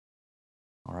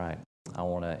I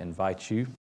want to invite you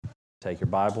to take your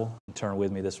Bible and turn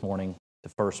with me this morning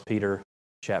to 1 Peter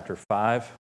chapter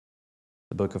 5,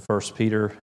 the book of 1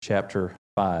 Peter chapter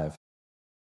 5.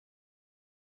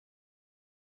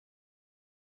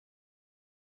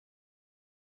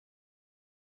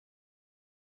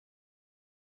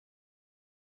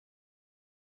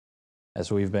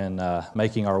 As we've been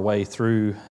making our way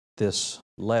through this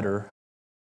letter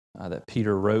that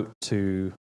Peter wrote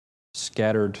to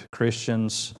scattered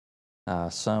Christians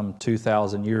some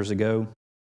 2,000 years ago,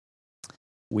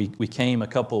 we came a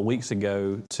couple of weeks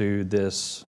ago to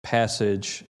this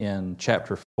passage in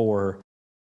chapter 4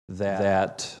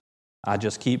 that I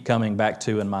just keep coming back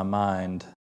to in my mind,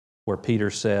 where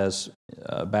Peter says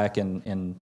back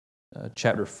in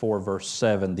chapter 4, verse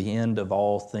 7, the end of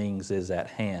all things is at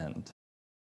hand.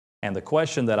 And the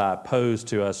question that I posed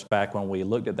to us back when we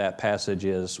looked at that passage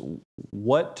is,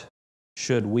 what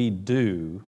should we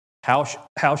do?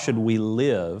 How should we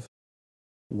live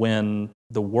when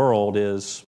the world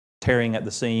is tearing at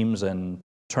the seams and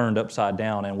turned upside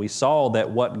down? And we saw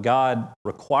that what God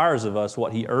requires of us,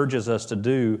 what He urges us to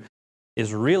do,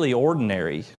 is really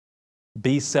ordinary.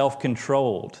 Be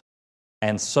self-controlled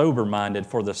and sober-minded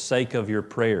for the sake of your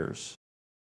prayers.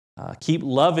 Keep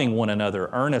loving one another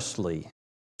earnestly.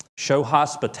 Show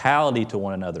hospitality to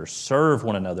one another, serve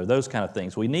one another, those kind of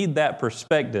things. We need that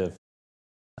perspective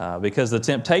because the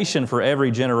temptation for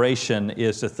every generation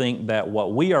is to think that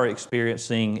what we are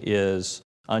experiencing is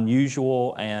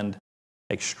unusual and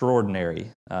extraordinary.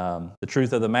 The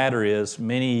truth of the matter is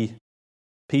many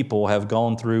people have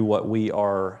gone through what we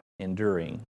are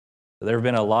enduring. There have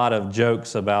been a lot of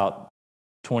jokes about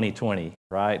 2020,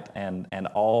 right? And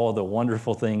all the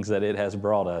wonderful things that it has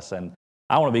brought us. And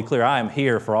I want to be clear, I am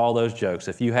here for all those jokes.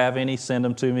 If you have any, send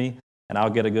them to me, and I'll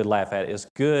get a good laugh at it. It's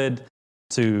good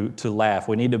to laugh.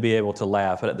 We need to be able to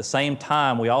laugh. But at the same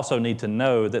time, we also need to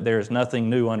know that there is nothing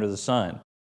new under the sun.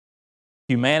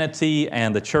 Humanity,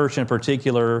 and the church in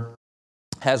particular,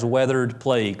 has weathered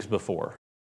plagues before.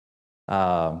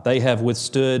 They have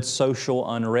withstood social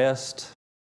unrest.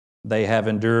 They have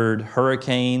endured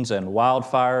hurricanes and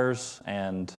wildfires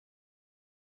and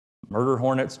murder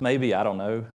hornets, maybe. I don't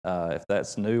know if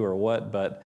that's new or what,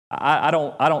 but I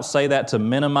don't say that to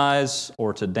minimize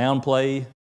or to downplay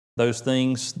those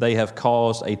things. They have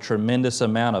caused a tremendous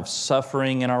amount of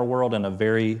suffering in our world in a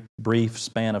very brief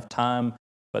span of time.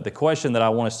 But the question that I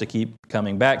want us to keep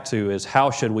coming back to is,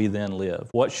 how should we then live?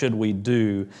 What should we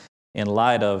do in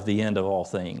light of the end of all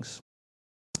things?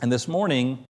 And this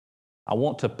morning, I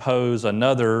want to pose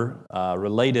another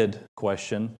related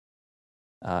question.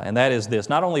 And that is this: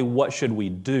 not only what should we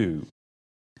do,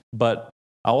 but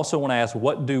I also want to ask,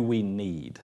 what do we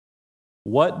need?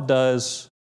 What does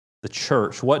the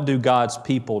church, what do God's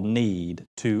people need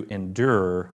to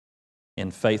endure in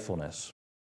faithfulness?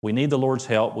 We need the Lord's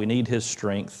help. We need His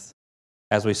strength.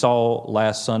 As we saw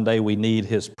last Sunday, we need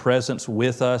His presence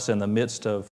with us in the midst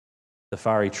of the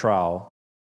fiery trial.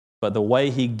 But the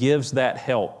way He gives that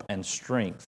help and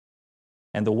strength,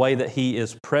 and the way that He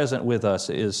is present with us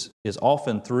is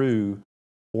often through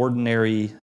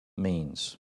ordinary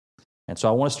means. And so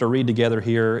I want us to read together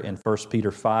here in 1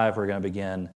 Peter 5. We're going to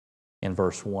begin in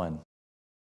verse 1.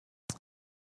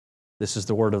 This is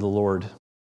the word of the Lord.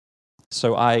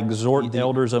 So I exhort the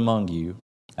elders among you,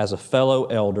 as a fellow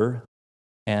elder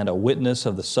and a witness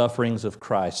of the sufferings of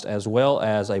Christ, as well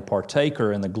as a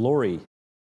partaker in the glory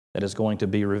that is going to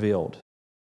be revealed.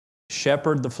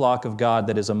 Shepherd the flock of God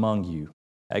that is among you,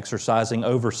 exercising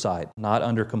oversight, not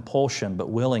under compulsion, but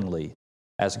willingly,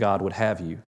 as God would have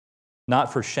you.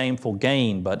 Not for shameful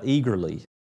gain, but eagerly.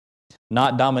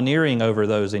 Not domineering over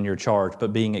those in your charge,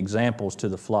 but being examples to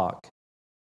the flock.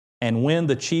 And when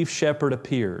the chief shepherd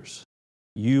appears,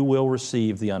 you will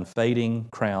receive the unfading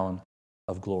crown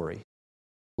of glory.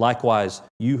 Likewise,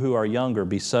 you who are younger,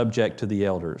 be subject to the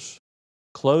elders.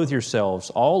 Clothe yourselves,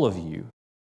 all of you,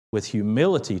 with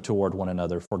humility toward one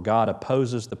another, for God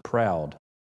opposes the proud,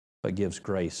 but gives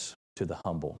grace to the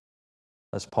humble.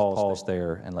 Let's pause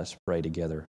there and let's pray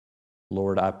together.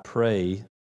 Lord, I pray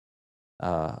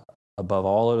above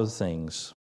all other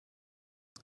things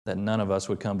that none of us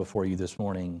would come before you this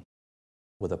morning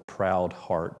with a proud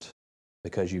heart,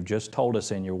 because you've just told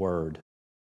us in your word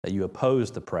that you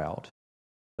oppose the proud,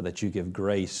 but that you give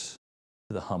grace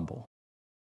to the humble.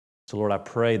 So Lord, I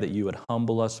pray that you would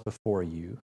humble us before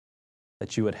you,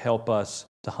 that you would help us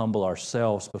to humble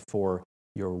ourselves before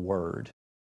your word.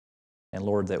 And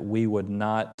Lord, that we would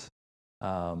not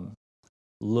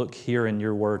look here in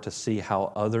your word to see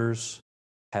how others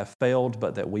have failed,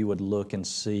 but that we would look and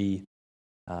see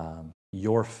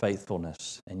your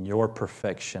faithfulness and your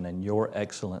perfection and your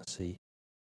excellency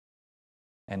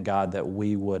And God, that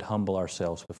we would humble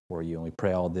ourselves before you. And we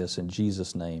pray all this in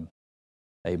Jesus' name.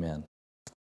 Amen.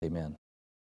 Amen.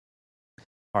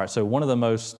 All right, so one of the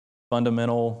most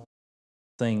fundamental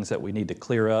things that we need to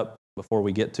clear up before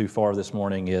we get too far this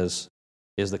morning is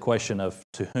the question of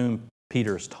to whom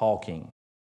Peter's talking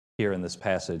here in this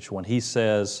passage. When he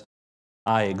says,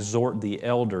 I exhort the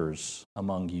elders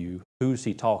among you, who's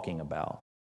he talking about?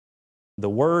 The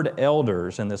word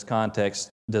elders in this context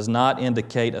does not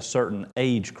indicate a certain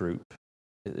age group.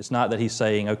 It's not that he's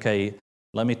saying, okay,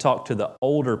 let me talk to the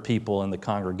older people in the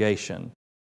congregation.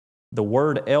 The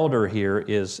word elder here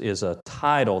is a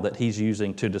title that he's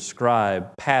using to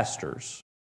describe pastors,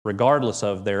 regardless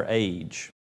of their age.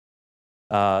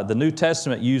 The New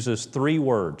Testament uses 3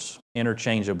 words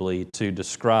interchangeably to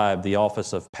describe the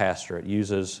office of pastor. It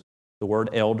uses the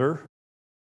word elder,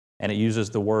 and it uses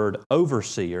the word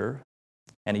overseer,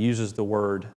 and it uses the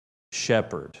word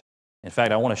shepherd. In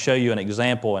fact, I want to show you an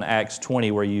example in Acts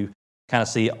 20 where you kind of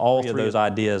see all 3 of those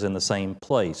ideas in the same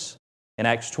place. In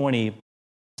Acts 20,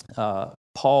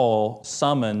 Paul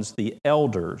summons the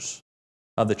elders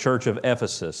of the church of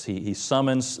Ephesus. He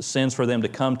sends for them to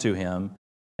come to him,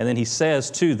 and then he says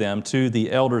to them, to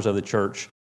the elders of the church,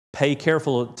 pay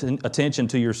careful attention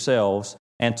to yourselves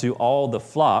and to all the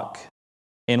flock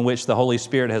in which the Holy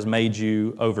Spirit has made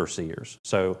you overseers.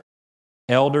 So,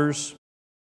 elders,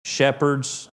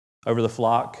 shepherds over the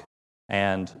flock,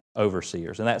 and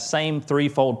overseers. And that same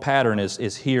threefold pattern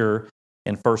is here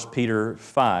in 1 Peter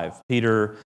 5.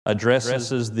 Peter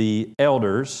addresses the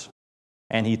elders,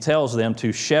 and he tells them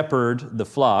to shepherd the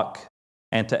flock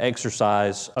and to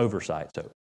exercise oversight. So,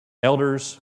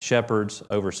 elders, shepherds,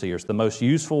 overseers. The most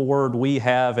useful word we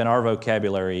have in our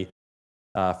vocabulary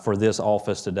for this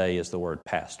office today is the word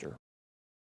pastor.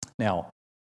 Now,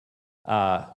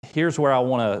 here's where I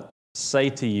want to say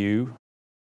to you,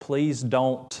 please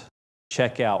don't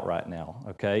check out right now,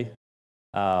 okay?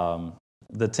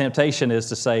 The temptation is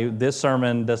to say, this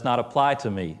sermon does not apply to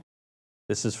me.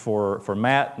 This is for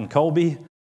Matt and Colby.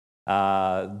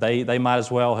 They might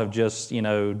as well have just,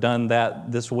 done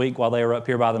that this week while they were up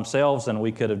here by themselves, and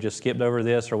we could have just skipped over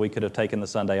this, or we could have taken the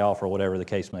Sunday off, or whatever the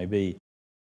case may be.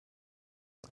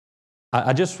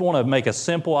 I just want to make a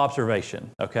simple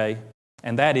observation, okay?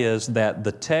 And that is that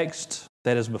the text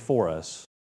that is before us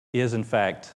is, in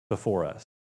fact, before us.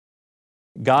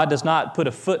 God does not put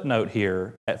a footnote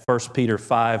here at 1 Peter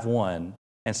 5:1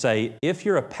 and say, if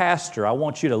you're a pastor, I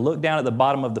want you to look down at the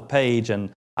bottom of the page, and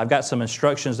I've got some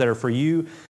instructions that are for you.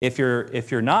 If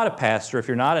you're not a pastor, if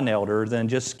you're not an elder, then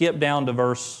just skip down to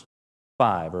verse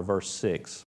 5 or verse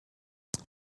 6.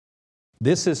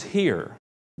 This is here.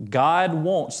 God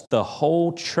wants the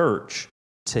whole church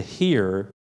to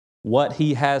hear what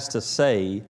He has to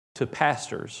say to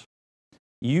pastors.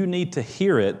 You need to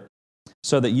hear it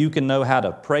so that you can know how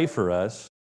to pray for us,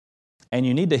 and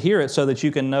you need to hear it so that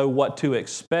you can know what to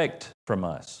expect from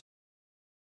us,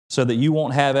 so that you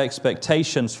won't have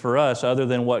expectations for us other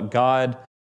than what God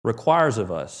requires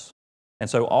of us. And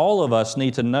so all of us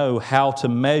need to know how to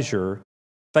measure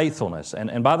faithfulness.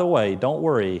 And by the way, don't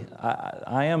worry,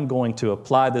 I am going to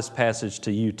apply this passage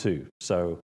to you too,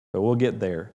 so we'll get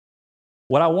there.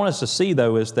 What I want us to see,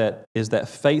 though, is that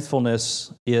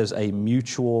faithfulness is a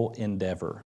mutual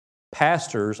endeavor.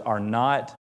 Pastors are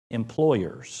not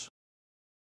employers.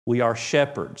 We are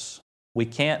shepherds. We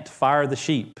can't fire the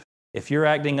sheep. If you're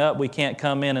acting up, we can't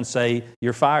come in and say,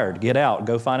 you're fired, get out,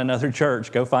 go find another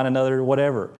church, go find another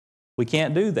whatever. We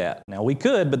can't do that. Now, we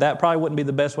could, but that probably wouldn't be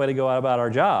the best way to go out about our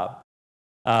job.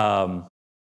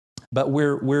 But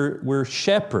we're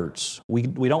shepherds.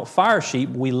 We don't fire sheep,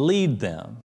 we lead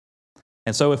them.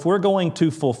 And so if we're going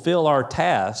to fulfill our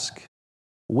task,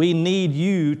 we need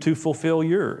you to fulfill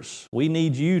yours. We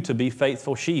need you to be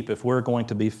faithful sheep if we're going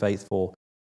to be faithful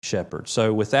shepherds.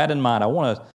 So with that in mind, I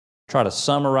want to try to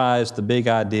summarize the big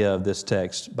idea of this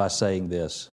text by saying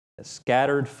this: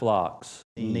 scattered flocks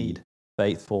need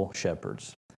faithful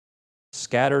shepherds.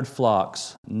 Scattered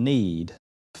flocks need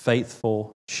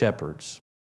faithful shepherds.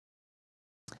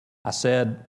 I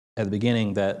said at the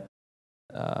beginning that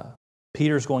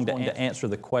Peter's going to answer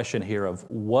the question here of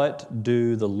what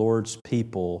do the Lord's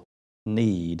people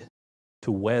need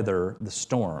to weather the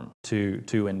storm, to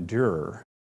endure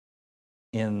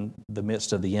in the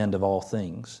midst of the end of all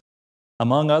things.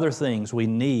 Among other things, we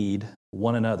need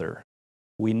one another.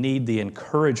 We need the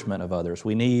encouragement of others.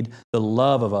 We need the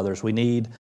love of others. We need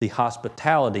the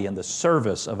hospitality and the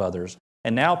service of others.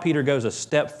 And now Peter goes a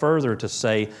step further to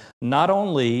say, not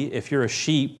only if you're a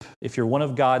sheep, if you're one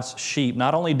of God's sheep,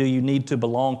 not only do you need to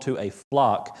belong to a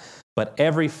flock, but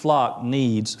every flock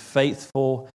needs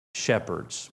faithful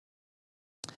shepherds.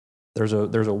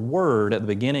 there's a word at the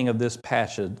beginning of this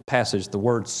passage, the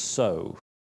word so.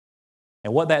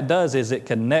 And what that does is it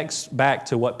connects back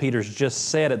to what Peter's just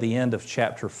said at the end of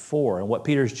chapter 4. And what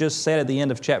Peter's just said at the end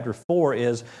of chapter 4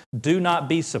 is, do not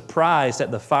be surprised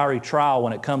at the fiery trial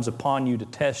when it comes upon you to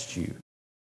test you.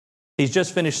 He's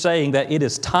just finished saying that it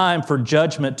is time for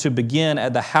judgment to begin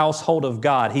at the household of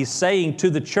God. He's saying to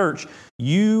the church,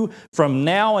 you, from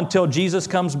now until Jesus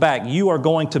comes back, you are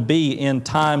going to be in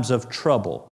times of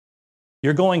trouble.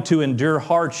 You're going to endure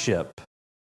hardship.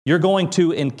 You're going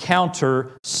to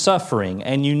encounter suffering,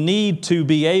 and you need to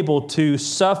be able to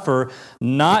suffer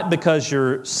not because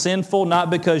you're sinful, not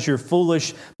because you're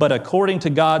foolish, but according to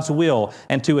God's will,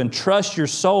 and to entrust your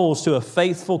souls to a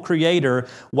faithful Creator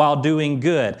while doing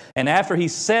good. And after he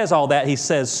says all that, he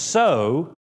says,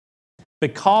 so,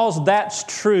 because that's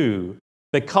true,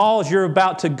 because you're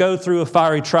about to go through a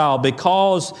fiery trial,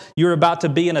 because you're about to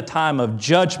be in a time of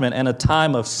judgment and a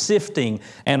time of sifting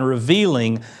and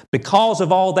revealing, because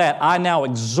of all that, I now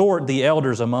exhort the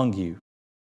elders among you.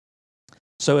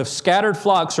 So if scattered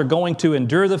flocks are going to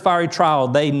endure the fiery trial,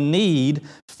 they need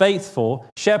faithful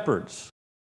shepherds.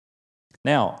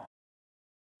 Now,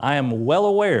 I am well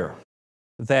aware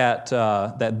that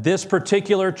this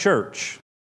particular church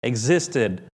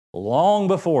existed long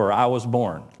before I was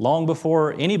born, long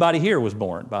before anybody here was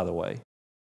born, by the way.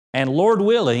 And Lord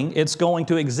willing, it's going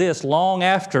to exist long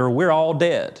after we're all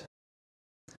dead.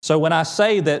 So when I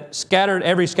say that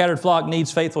every scattered flock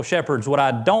needs faithful shepherds, what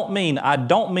I don't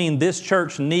mean this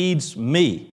church needs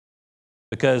me.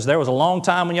 Because there was a long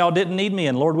time when y'all didn't need me,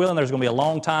 and Lord willing, there's going to be a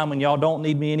long time when y'all don't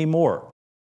need me anymore.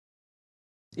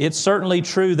 It's certainly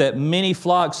true that many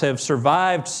flocks have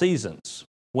survived seasons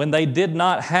when they did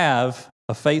not have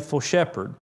a faithful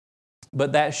shepherd.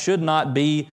 But that should not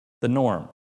be the norm.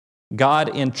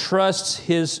 God entrusts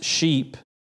His sheep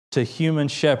to human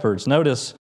shepherds.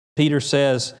 Notice Peter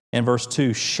says in verse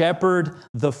 2, shepherd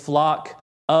the flock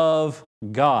of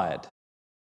God.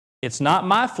 It's not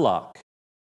my flock.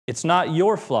 It's not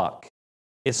your flock.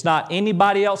 It's not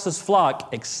anybody else's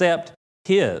flock except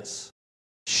His.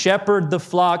 Shepherd the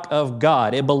flock of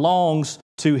God. It belongs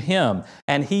to Him.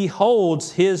 And He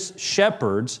holds His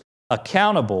shepherds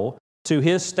accountable to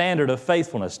His standard of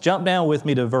faithfulness. Jump down with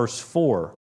me to verse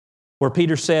 4, where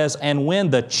Peter says, and when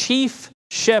the chief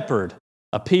shepherd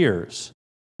appears,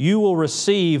 you will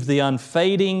receive the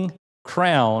unfading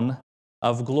crown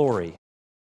of glory.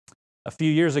 A few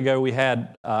years ago, we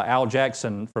had Al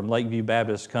Jackson from Lakeview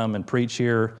Baptist come and preach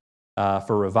here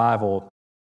for revival.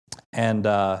 And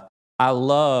I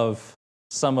love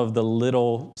some of the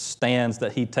little stands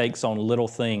that he takes on little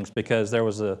things, because there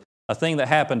was a thing that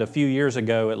happened a few years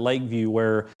ago at Lakeview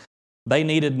where they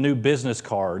needed new business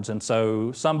cards. And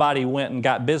so somebody went and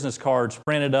got business cards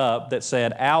printed up that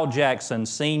said, Al Jackson,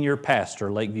 Senior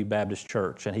Pastor, Lakeview Baptist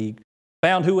Church. And he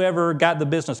found whoever got the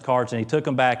business cards and he took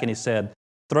them back and he said,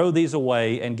 throw these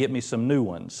away and get me some new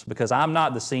ones, because I'm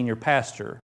not the senior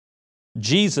pastor.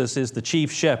 Jesus is the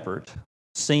chief shepherd,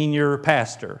 senior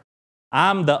pastor.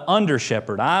 I'm the under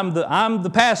shepherd. I'm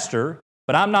the pastor,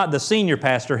 but I'm not the senior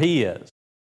pastor. He is.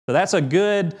 So that's a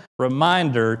good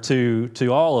reminder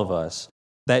to all of us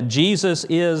that Jesus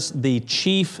is the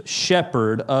chief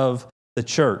shepherd of the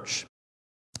church.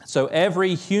 So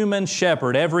every human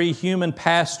shepherd, every human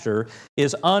pastor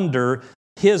is under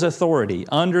his authority,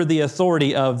 under the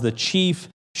authority of the chief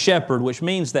shepherd, which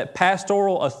means that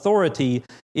pastoral authority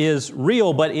is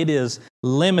real, but it is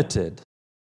limited.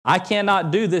 I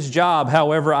cannot do this job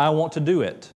however I want to do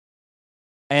it.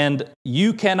 And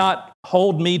you cannot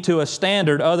hold me to a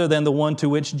standard other than the one to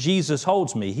which Jesus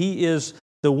holds me. He is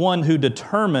the one who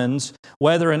determines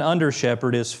whether an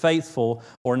under-shepherd is faithful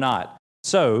or not.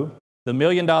 So, the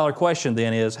million-dollar question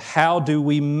then is, how do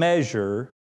we measure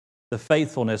the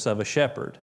faithfulness of a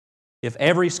shepherd? If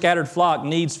every scattered flock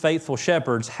needs faithful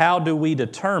shepherds, how do we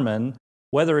determine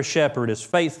whether a shepherd is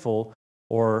faithful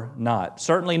or not?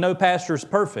 Certainly no pastor is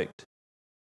perfect,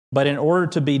 but in order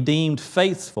to be deemed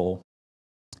faithful,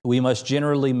 we must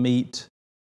generally meet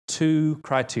two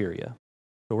criteria.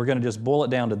 So we're going to just boil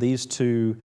it down to these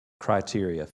two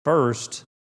criteria. First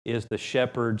is the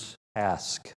shepherd's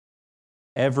task.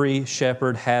 Every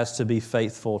shepherd has to be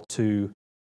faithful to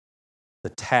the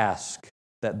task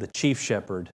that the chief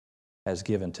shepherd has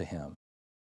given to him.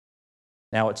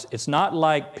 Now, it's not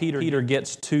like Peter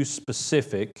gets too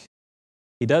specific.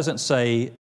 He doesn't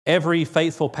say every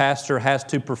faithful pastor has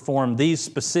to perform these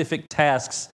specific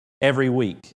tasks every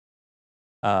week.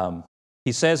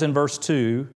 He says in verse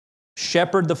 2,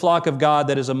 shepherd the flock of God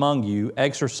that is among you,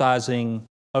 exercising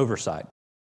oversight.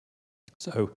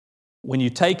 So when you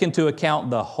take into account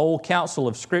the whole counsel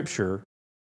of Scripture,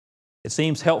 it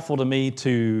seems helpful to me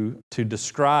to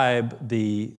describe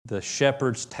the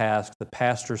shepherd's task, the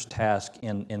pastor's task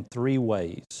in three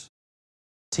ways: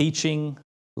 teaching,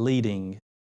 leading,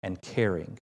 and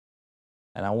caring.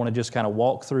 And I want to just kind of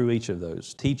walk through each of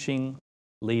those: teaching,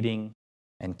 leading,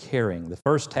 and caring. The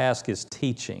first task is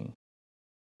teaching.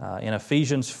 In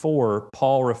Ephesians 4,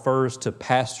 Paul refers to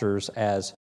pastors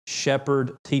as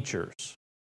shepherd teachers.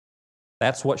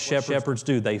 That's what shepherds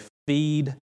do. They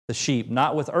feed the sheep,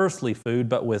 not with earthly food,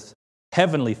 but with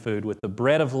heavenly food, with the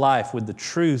bread of life, with the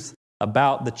truth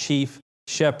about the chief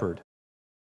shepherd.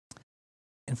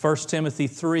 In 1 Timothy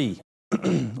 3,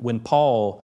 when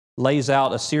Paul lays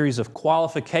out a series of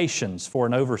qualifications for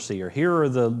an overseer, here are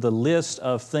the list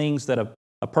of things that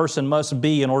a person must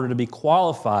be in order to be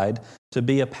qualified to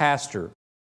be a pastor.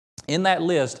 In that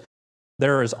list,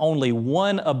 there is only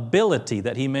one ability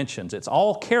that he mentions. It's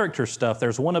all character stuff.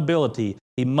 There's one ability.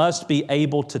 He must be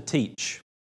able to teach.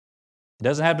 He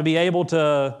doesn't have to be able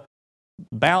to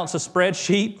balance a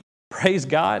spreadsheet, praise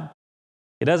God.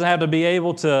 He doesn't have to be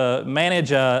able to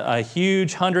manage a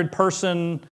huge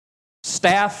 100-person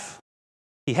staff.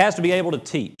 He has to be able to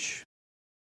teach.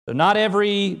 So not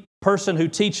every person who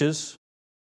teaches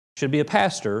should be a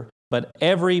pastor, but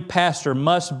every pastor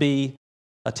must be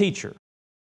a teacher.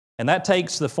 And that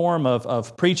takes the form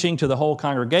of preaching to the whole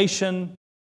congregation.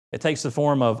 It takes the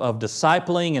form of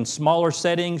discipling in smaller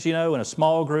settings, in a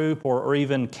small group, or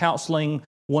even counseling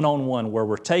one-on-one, where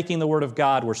we're taking the Word of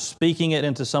God, we're speaking it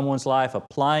into someone's life,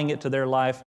 applying it to their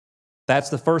life. That's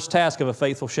the first task of a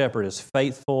faithful shepherd, is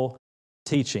faithful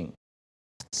teaching.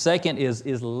 Second is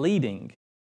leading.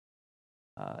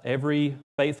 Every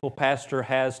faithful pastor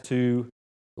has to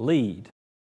lead.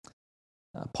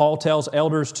 Paul tells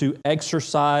elders to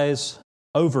exercise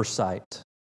oversight.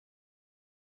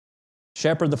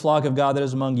 Shepherd the flock of God that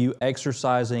is among you,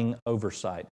 exercising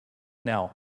oversight.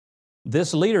 Now,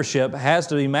 this leadership has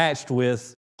to be matched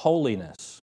with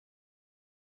holiness.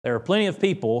 There are plenty of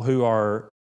people who are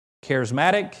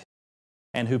charismatic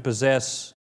and who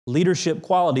possess leadership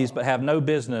qualities but have no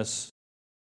business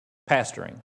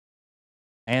pastoring.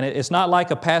 And it's not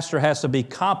like a pastor has to be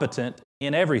competent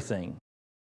in everything.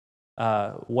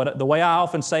 The way I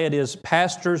often say it is,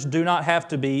 pastors do not have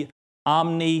to be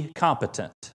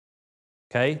omnicompetent.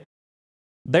 Okay?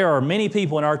 There are many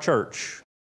people in our church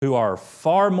who are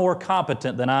far more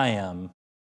competent than I am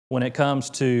when it comes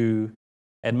to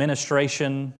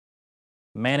administration,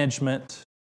 management,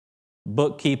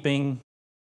 bookkeeping.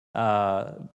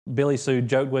 Billy Sue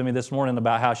joked with me this morning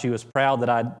about how she was proud that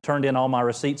I'd turned in all my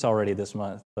receipts already this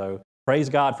month. So praise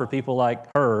God for people like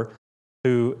her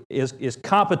who is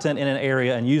competent in an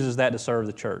area and uses that to serve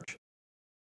the church.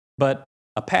 But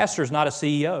a pastor is not a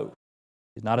CEO.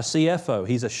 He's not a CFO.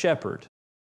 He's a shepherd.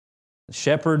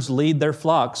 Shepherds lead their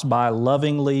flocks by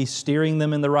lovingly steering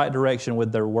them in the right direction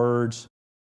with their words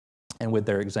and with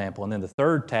their example. And then the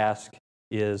third task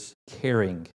is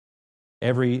caring.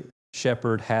 Every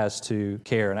shepherd has to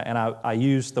care. And I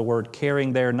use the word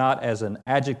caring there not as an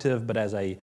adjective, but as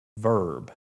a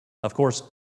verb. Of course,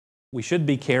 we should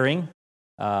be caring.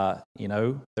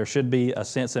 There should be a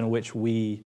sense in which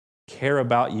we care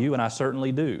about you, and I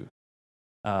certainly do.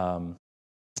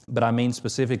 But I mean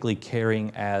specifically caring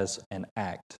as an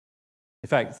act. In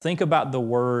fact, think about the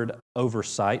word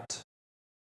oversight.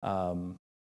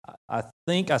 I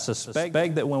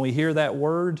suspect that when we hear that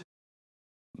word,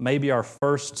 maybe our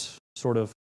first sort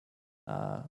of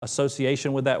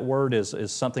association with that word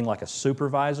is something like a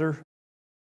supervisor,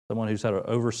 someone who sort of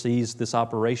oversees this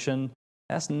operation.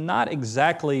 That's not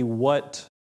exactly what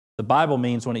the Bible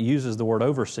means when it uses the word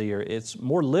overseer. It's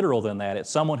more literal than that. It's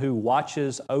someone who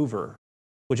watches over,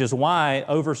 which is why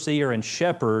overseer and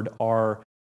shepherd are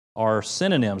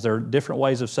synonyms. They're different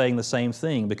ways of saying the same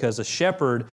thing, because a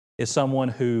shepherd is someone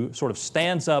who sort of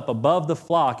stands up above the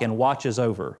flock and watches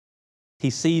over. He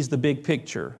sees the big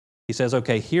picture. He says,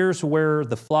 okay, here's where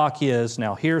the flock is.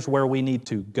 Now here's where we need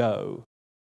to go.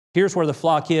 Here's where the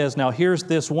flock is. Now here's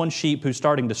this one sheep who's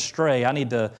starting to stray. I need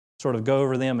to sort of go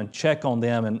over them and check on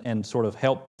them and sort of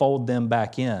help fold them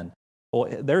back in. Well,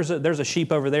 there's a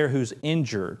sheep over there who's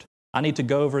injured. I need to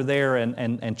go over there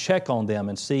and check on them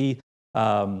and see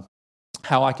how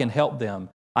I can help them.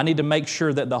 I need to make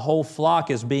sure that the whole flock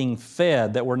is being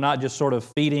fed, that we're not just sort of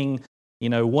feeding,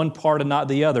 one part and not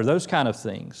the other, those kind of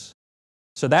things.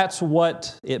 So that's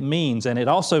what it means. And it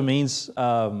also means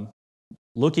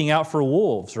looking out for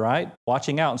wolves, right?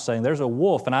 Watching out and saying, there's a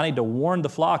wolf, and I need to warn the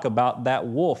flock about that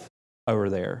wolf over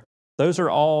there. Those are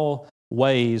all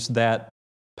ways that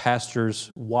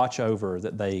pastors watch over,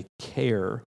 that they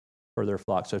care for their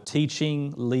flock. So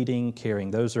teaching, leading,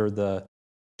 caring, those are the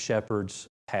shepherd's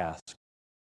tasks.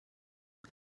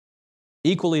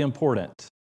 Equally important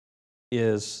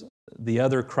is the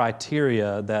other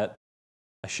criteria that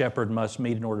a shepherd must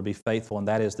meet in order to be faithful, and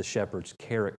that is the shepherd's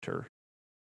character.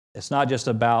 It's not just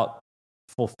about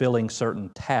fulfilling certain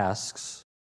tasks,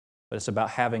 but it's about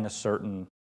having a certain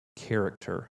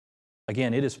character.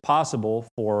 Again, it is possible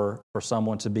for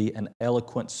someone to be an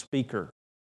eloquent speaker,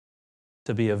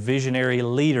 to be a visionary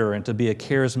leader, and to be a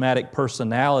charismatic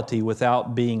personality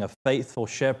without being a faithful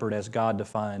shepherd as God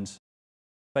defines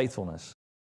faithfulness.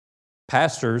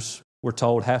 Pastors, we're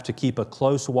told, have to keep a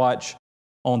close watch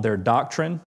on their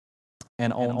doctrine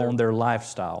and on their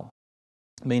lifestyle,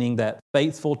 meaning that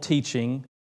faithful teaching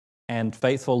and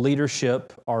faithful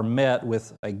leadership are met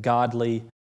with a godly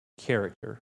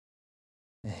character.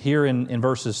 Here in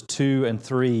verses 2 and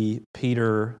 3,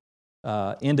 Peter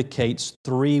indicates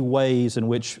 3 ways in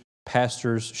which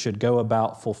pastors should go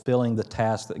about fulfilling the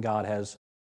task that God has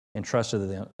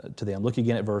entrusted to them. Look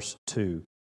again at verse 2.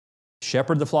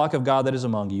 Shepherd the flock of God that is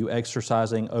among you,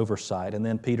 exercising oversight. And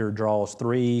then Peter draws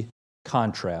 3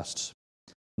 contrasts.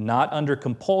 Not under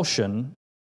compulsion,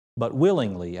 but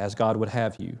willingly, as God would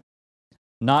have you.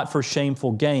 Not for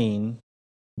shameful gain,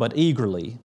 but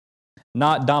eagerly.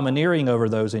 Not domineering over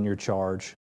those in your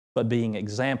charge, but being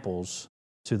examples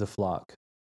to the flock.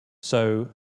 So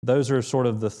those are sort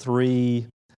of the 3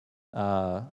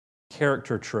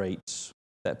 character traits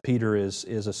that Peter is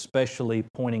especially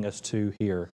pointing us to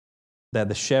here. That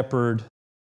the shepherd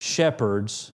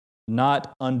shepherds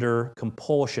not under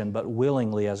compulsion, but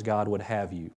willingly as God would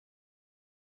have you.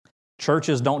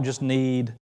 Churches don't just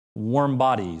need warm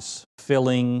bodies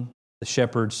filling the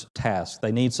shepherd's task.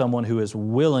 They need someone who is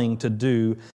willing to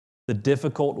do the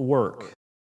difficult work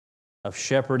of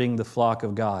shepherding the flock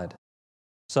of God.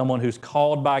 Someone who's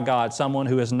called by God, someone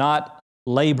who is not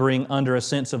laboring under a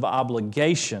sense of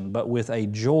obligation, but with a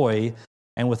joy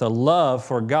and with a love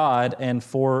for God and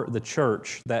for the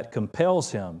church that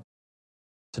compels him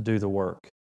to do the work.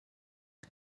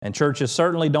 And churches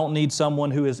certainly don't need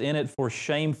someone who is in it for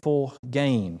shameful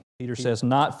gain. Peter says,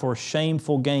 not for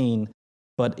shameful gain,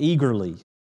 but eagerly.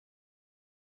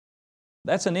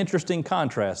 That's an interesting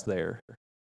contrast there.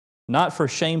 Not for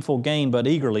shameful gain, but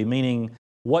eagerly, meaning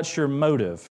what's your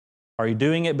motive? Are you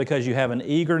doing it because you have an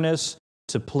eagerness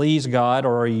to please God,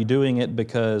 or are you doing it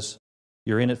because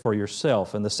you're in it for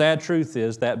yourself? And the sad truth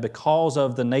is that because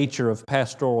of the nature of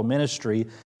pastoral ministry,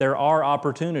 there are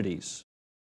opportunities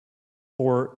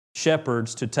for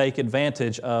shepherds to take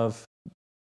advantage of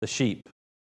the sheep,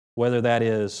 whether that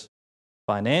is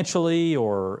financially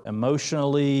or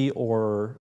emotionally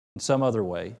or in some other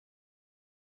way.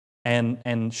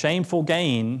 And shameful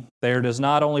gain there does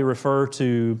not only refer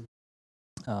to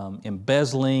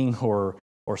embezzling or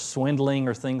swindling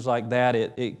or things like that.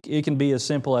 It can be as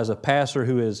simple as a pastor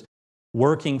who is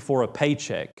working for a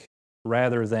paycheck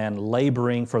rather than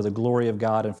laboring for the glory of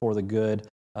God and for the good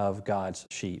of God's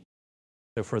sheep.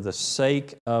 So for the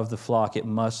sake of the flock, it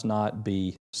must not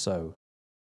be so.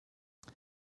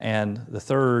 And the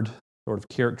third sort of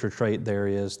character trait there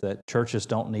is that churches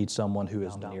don't need someone who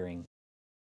is domineering.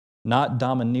 Not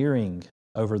domineering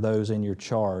over those in your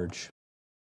charge,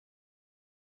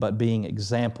 but being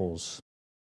examples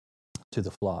to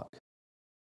the flock.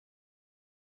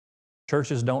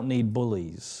 Churches don't need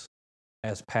bullies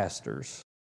as pastors.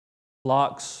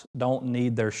 Flocks don't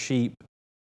need their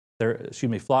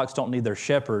flocks don't need their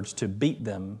shepherds to beat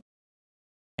them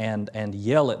and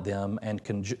yell at them and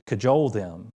cajole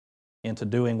them into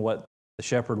doing what the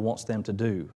shepherd wants them to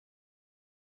do.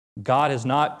 God has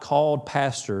not called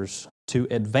pastors to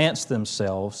advance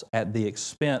themselves at the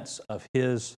expense of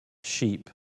His sheep.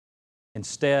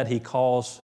 Instead, He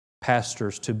calls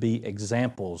pastors to be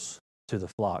examples to the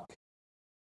flock,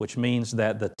 which means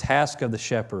that the task of the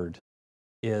shepherd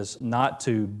is not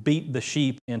to beat the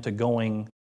sheep into going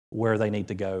where they need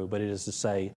to go, but it is to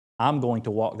say, I'm going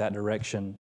to walk that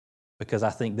direction because I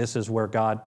think this is where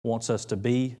God wants us to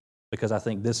be, because I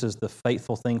think this is the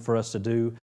faithful thing for us to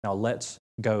do. Now let's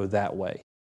go that way.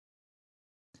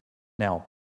 Now,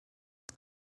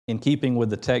 in keeping with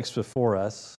the text before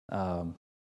us,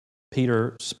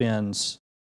 Peter spends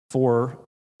 4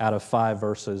 out of 5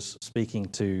 verses speaking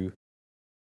to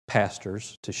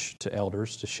pastors, to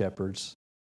elders, to shepherds.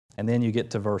 And then you get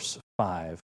to verse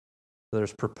 5.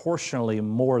 There's proportionally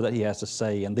more that he has to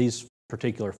say in these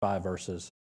particular 5 verses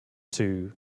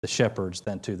to the shepherds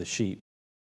than to the sheep.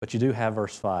 But you do have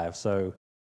verse 5. So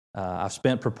I've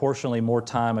spent proportionally more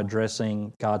time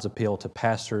addressing God's appeal to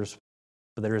pastors,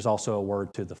 but there is also a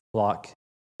word to the flock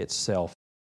itself.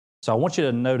 So I want you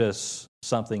to notice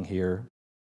something here.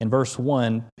 In verse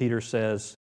 1, Peter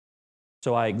says,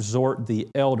 "So I exhort the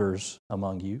elders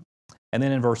among you." And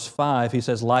then in verse 5, he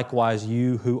says, likewise,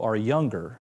 you who are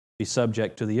younger, be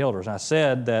subject to the elders. And I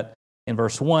said that in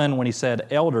verse 1, when he said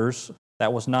elders,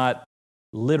 that was not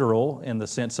literal in the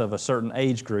sense of a certain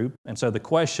age group. And so the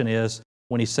question is,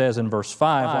 when he says in verse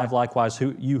 5, likewise,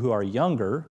 you who are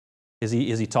younger, is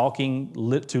he talking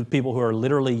to people who are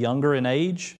literally younger in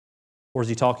age, or is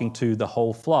he talking to the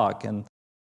whole flock? And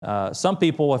some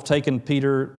people have taken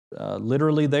Peter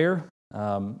literally there.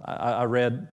 I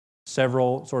read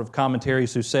several sort of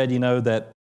commentaries who said,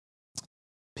 that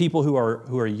people who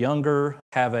are younger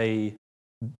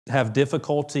have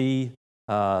difficulty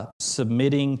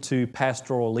submitting to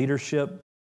pastoral leadership,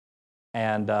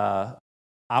 and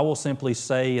I will simply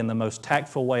say in the most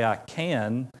tactful way I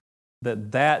can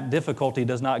that difficulty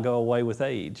does not go away with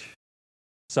age.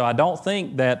 So I don't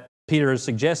think that Peter is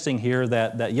suggesting here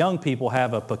that young people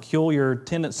have a peculiar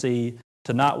tendency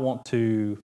to not want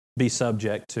to be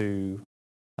subject to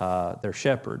their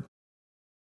shepherd.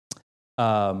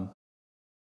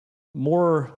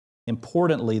 More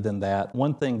importantly than that,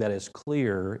 one thing that is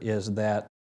clear is that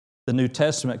the New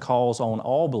Testament calls on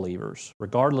all believers,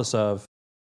 regardless of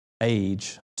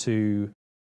age, to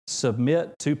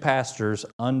submit to pastors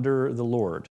under the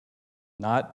Lord.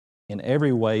 Not in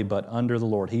every way, but under the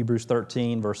Lord. Hebrews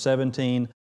 13, verse 17,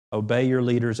 obey your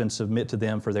leaders and submit to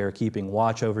them, for they are keeping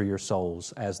watch over your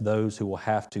souls as those who will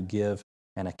have to give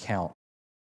an account.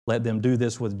 Let them do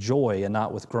this with joy and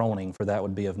not with groaning, for that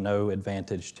would be of no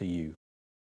advantage to you.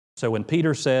 So when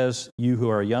Peter says, you who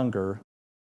are younger,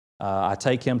 I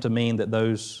take him to mean that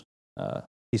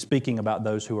he's speaking about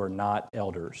those who are not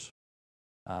elders,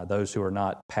 those who are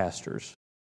not pastors.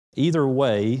 Either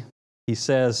way, he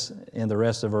says in the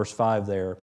rest of verse 5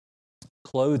 there,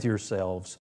 clothe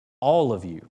yourselves, all of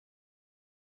you.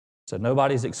 So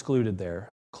nobody's excluded there.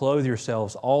 Clothe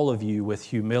yourselves, all of you, with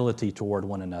humility toward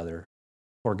one another,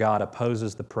 for God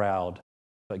opposes the proud,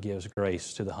 but gives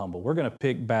grace to the humble. We're going to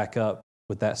pick back up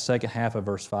with that second half of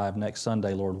verse 5 next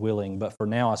Sunday, Lord willing. But for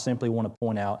now, I simply want to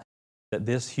point out that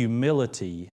this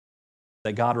humility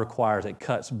that God requires, it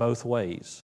cuts both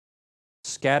ways.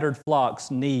 Scattered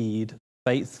flocks need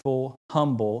faithful,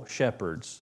 humble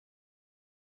shepherds.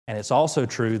 And it's also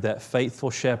true that faithful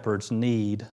shepherds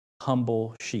need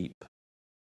humble sheep.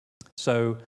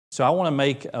 So I want to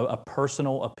make a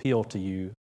personal appeal to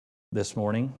you this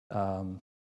morning.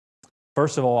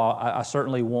 First of all, I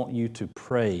certainly want you to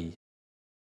pray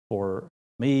for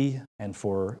me and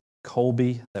for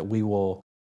Colby that we will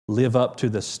live up to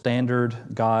the standard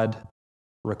God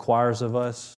requires of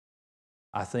us.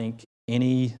 I think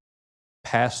any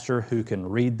pastor who can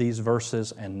read these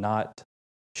verses and not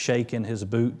shake in his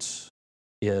boots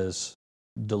is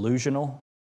delusional.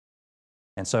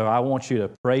 And so I want you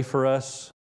to pray for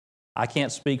us. I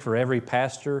can't speak for every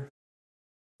pastor,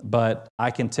 but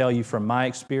I can tell you from my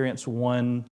experience,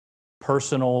 one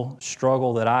personal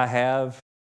struggle that I have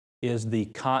is the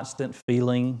constant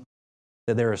feeling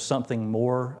that there is something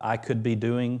more I could be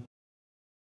doing,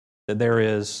 that there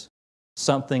is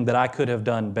something that I could have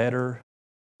done better,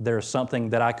 there is something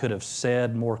that I could have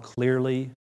said more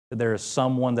clearly, that there is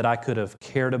someone that I could have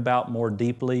cared about more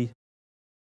deeply.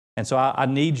 And so I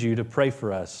need you to pray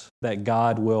for us that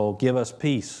God will give us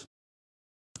peace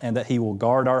and that He will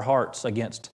guard our hearts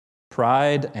against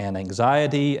pride and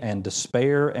anxiety and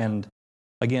despair and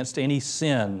against any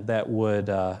sin that would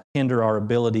hinder our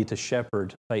ability to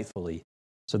shepherd faithfully.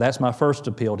 So that's my first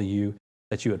appeal to you,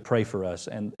 that you would pray for us.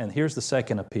 And here's the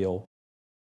second appeal.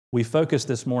 We focused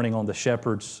this morning on the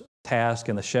shepherd's task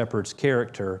and the shepherd's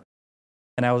character.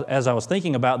 And as I was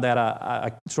thinking about that,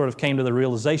 I sort of came to the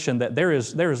realization that there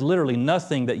is literally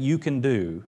nothing that you can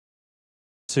do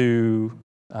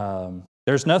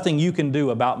there's nothing you can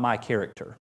do about my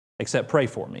character except pray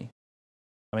for me.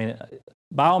 I mean,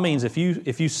 by all means, if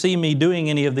you see me doing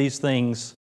any of these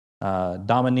things,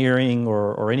 domineering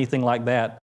or anything like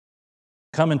that,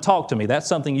 come and talk to me. That's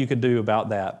something you could do about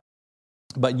that.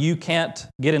 But you can't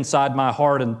get inside my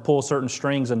heart and pull certain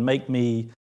strings and make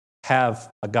me have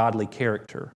a godly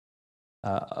character,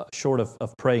 short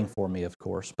of praying for me, of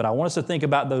course. But I want us to think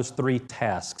about those three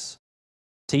tasks: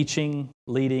 teaching,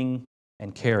 leading,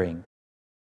 and caring.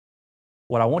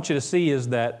 What I want you to see is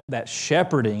that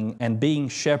shepherding and being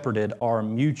shepherded are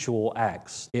mutual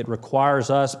acts. It requires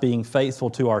us being faithful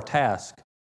to our task,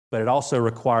 but it also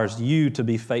requires you to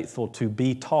be faithful to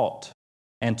be taught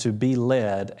and to be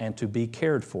led and to be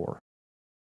cared for.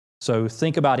 So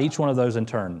think about each one of those in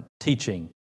turn. Teaching.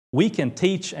 We can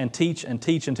teach and teach and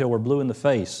teach until we're blue in the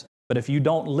face, but if you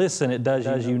don't listen, it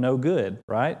does you no good,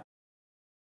 right?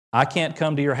 I can't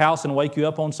come to your house and wake you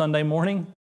up on Sunday morning.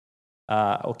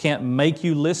 I can't make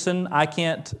you listen. I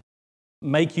can't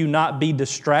make you not be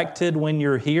distracted when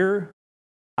you're here.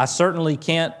 I certainly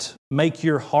can't make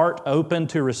your heart open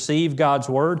to receive God's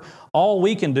Word. All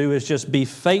we can do is just be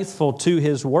faithful to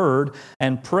His Word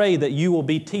and pray that you will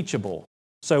be teachable.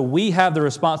 So we have the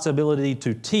responsibility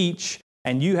to teach,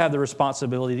 and you have the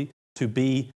responsibility to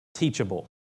be teachable.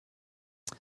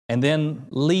 And then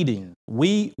leading.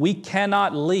 We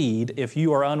cannot lead if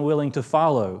you are unwilling to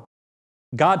follow.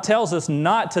 God tells us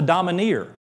not to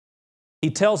domineer. He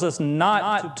tells us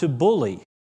not to bully.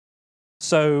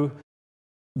 So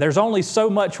there's only so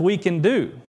much we can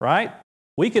do, right?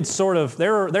 We could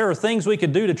there are things we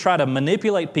could do to try to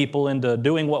manipulate people into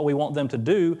doing what we want them to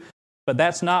do, but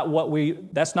that's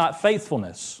not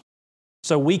faithfulness.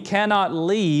 So we cannot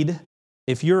lead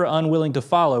if you're unwilling to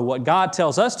follow. What God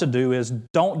tells us to do is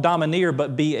don't domineer,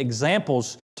 but be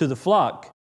examples to the flock,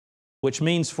 which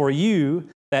means for you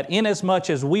that inasmuch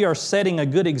as we are setting a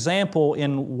good example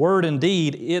in word and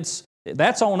deed,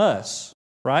 that's on us,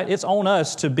 right? It's on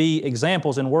us to be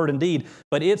examples in word and deed,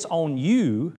 but it's on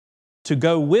you to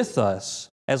go with us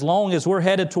as long as we're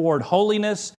headed toward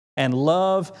holiness and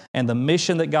love and the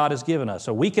mission that God has given us.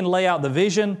 So we can lay out the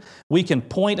vision, we can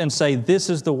point and say, this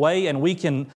is the way, and we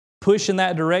can push in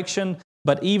that direction,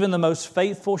 but even the most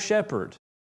faithful shepherd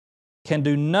can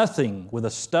do nothing with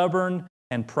a stubborn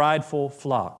and prideful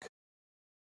flock.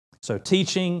 So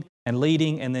teaching and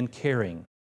leading and then caring.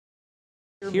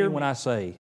 Hear me when I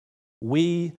say,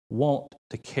 we want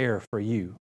to care for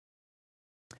you.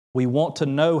 We want to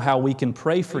know how we can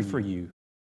pray for you.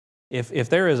 If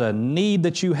there is a need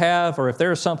that you have, or if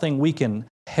there is something we can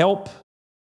help,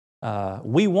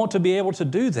 we want to be able to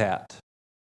do that.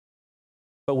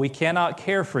 But we cannot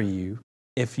care for you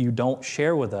if you don't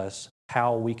share with us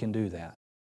how we can do that.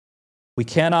 We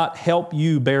cannot help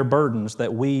you bear burdens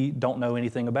that we don't know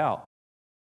anything about.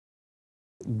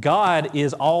 God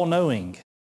is all-knowing,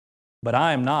 but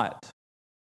I am not.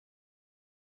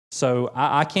 So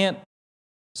I can't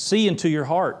see into your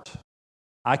heart.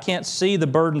 I can't see the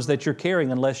burdens that you're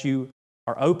carrying unless you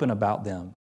are open about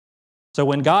them. So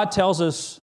when God tells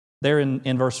us there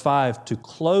in verse 5 to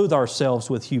clothe ourselves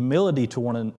with humility to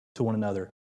one another,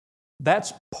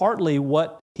 that's partly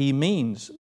what He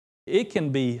means. It can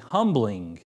be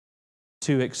humbling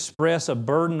to express a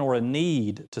burden or a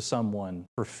need to someone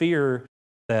for fear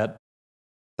that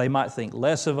they might think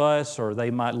less of us, or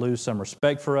they might lose some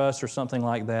respect for us, or something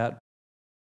like that.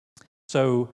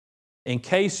 So in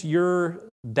case you're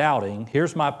doubting,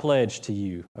 here's my pledge to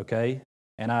you, okay?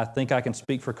 And I think I can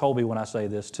speak for Colby when I say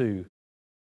this too.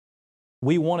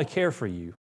 We want to care for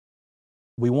you.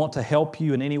 We want to help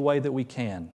you in any way that we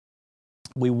can.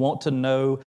 We want to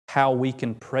know how we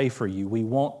can pray for you. We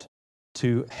want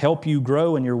to help you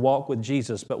grow in your walk with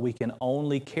Jesus, but we can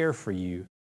only care for you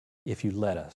if you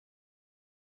let us.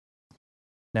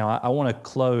 Now, I want to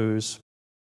close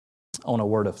on a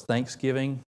word of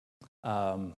thanksgiving.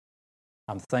 I'm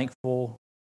thankful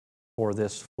for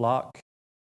this flock.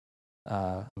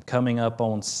 I'm coming up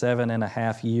on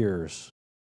 7.5 years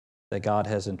that God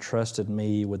has entrusted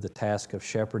me with the task of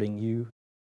shepherding you.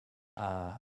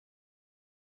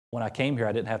 When I came here,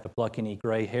 I didn't have to pluck any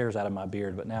gray hairs out of my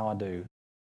beard, but now I do.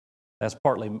 That's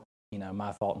partly,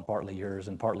 my fault, and partly yours,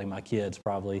 and partly my kids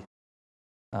probably.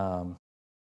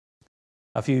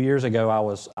 A few years ago, I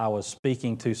was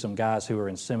speaking to some guys who were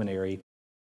in seminary,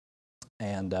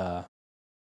 and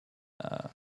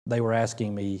they were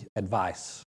asking me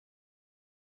advice.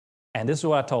 And this is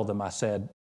what I told them. I said,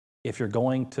 if you're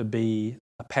going to be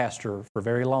a pastor for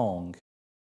very long,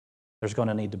 there's going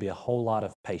to need to be a whole lot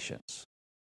of patience.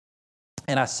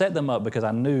 And I set them up because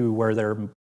I knew where their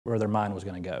mind was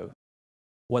going to go.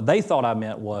 What they thought I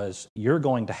meant was, you're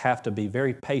going to have to be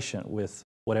very patient with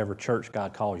whatever church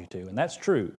God calls you to. And that's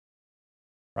true,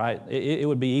 right? It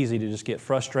would be easy to just get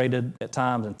frustrated at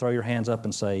times and throw your hands up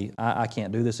and say, I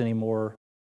can't do this anymore.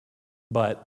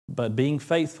 But being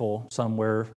faithful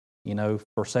somewhere,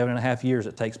 for 7.5 years,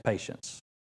 it takes patience.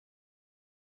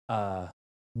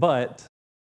 But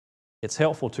it's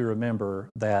helpful to remember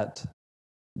that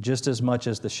just as much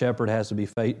as the shepherd has to be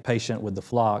patient with the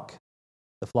flock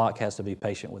has to be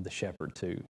patient with the shepherd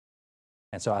too.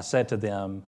 And so I said to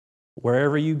them,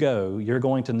 wherever you go, you're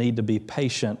going to need to be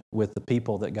patient with the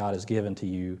people that God has given to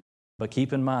you. But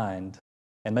keep in mind,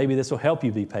 and maybe this will help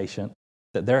you be patient,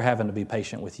 that they're having to be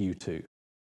patient with you too.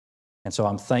 And so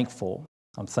I'm thankful.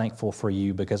 I'm thankful for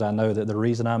you, because I know that the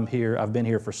reason I'm here, I've been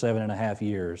here for 7.5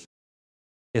 years,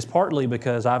 is partly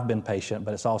because I've been patient,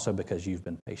 but it's also because you've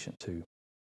been patient too.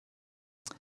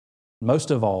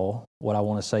 Most of all, what I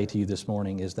want to say to you this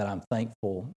morning is that I'm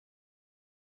thankful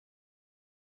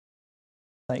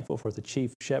for the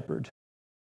chief shepherd.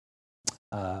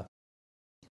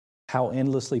 how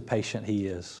endlessly patient He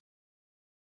is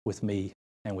with me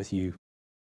and with you.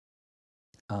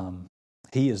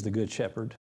 He is the good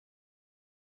shepherd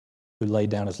who laid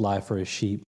down His life for His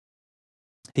sheep.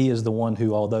 He is the one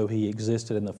who, although He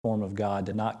existed in the form of God,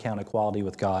 did not count equality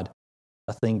with God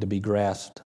a thing to be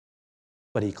grasped,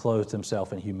 but He clothed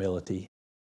Himself in humility.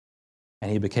 And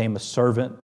He became a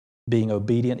servant, being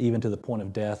obedient even to the point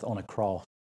of death on a cross.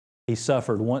 He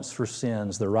suffered once for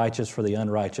sins, the righteous for the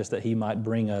unrighteous, that He might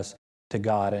bring us to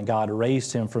God. And God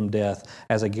raised Him from death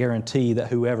as a guarantee that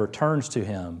whoever turns to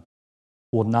Him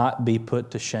will not be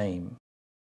put to shame.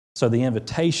 So the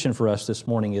invitation for us this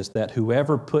morning is that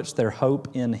whoever puts their hope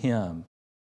in Him,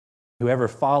 whoever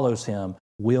follows Him,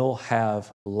 will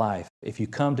have life. If you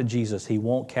come to Jesus, He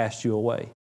won't cast you away.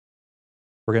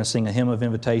 We're going to sing a hymn of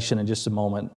invitation in just a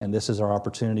moment, and this is our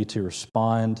opportunity to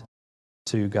respond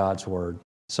to God's Word.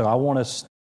 So I want us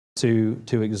to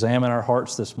examine our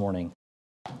hearts this morning.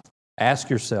 Ask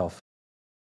yourself,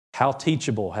 how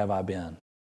teachable have I been?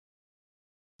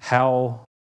 How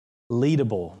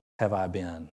leadable have I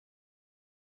been?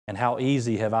 And how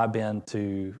easy have I been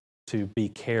to be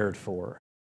cared for?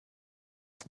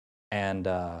 And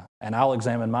I'll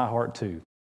examine my heart too.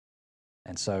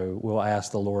 And so we'll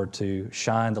ask the Lord to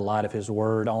shine the light of His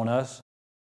Word on us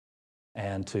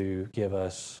and to give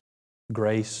us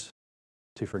grace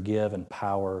to forgive and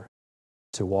power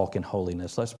to walk in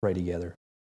holiness. Let's pray together.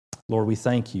 Lord, we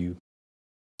thank You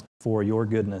for Your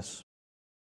goodness,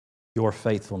 Your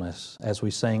faithfulness. As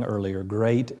we sang earlier,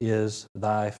 great is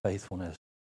Thy faithfulness.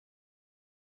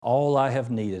 All I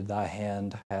have needed, Thy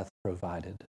hand hath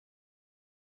provided.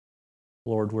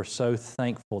 Lord, we're so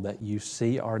thankful that You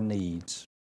see our needs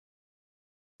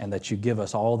and that You give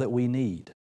us all that we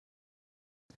need.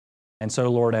 And so,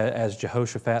 Lord, as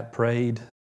Jehoshaphat prayed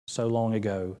so long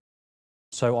ago,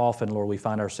 so often, Lord, we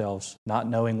find ourselves not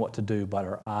knowing what to do, but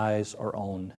our eyes are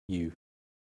on You.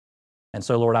 And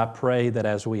so, Lord, I pray that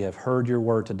as we have heard Your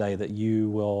word today, that You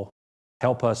will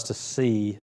help us to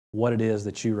see what it is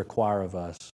that You require of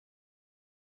us.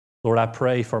 Lord, I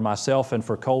pray for myself and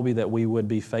for Colby that we would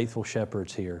be faithful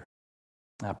shepherds here.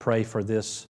 I pray for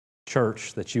this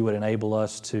church that You would enable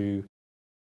us to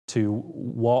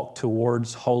walk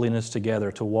towards holiness together,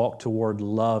 to walk toward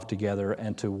love together,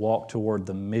 and to walk toward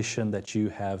the mission that You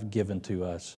have given to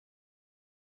us.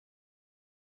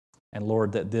 And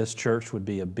Lord, that this church would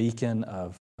be a beacon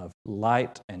of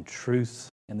light and truth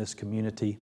in this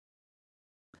community.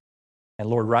 And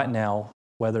Lord, right now,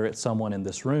 whether it's someone in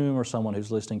this room or someone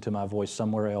who's listening to my voice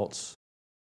somewhere else,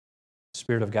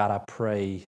 Spirit of God, I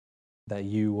pray that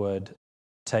You would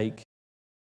take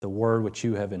the word which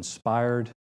You have inspired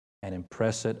and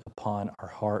impress it upon our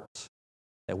hearts,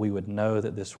 that we would know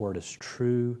that this word is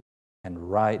true and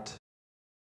right,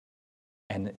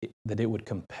 and that it would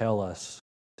compel us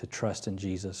to trust in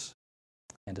Jesus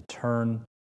and to turn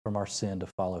from our sin to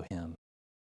follow Him.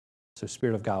 So,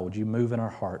 Spirit of God, would You move in our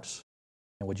hearts,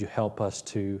 and would You help us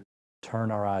to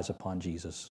turn our eyes upon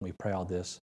Jesus? We pray all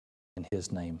this in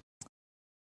His name.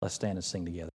 Let's stand and sing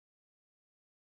together.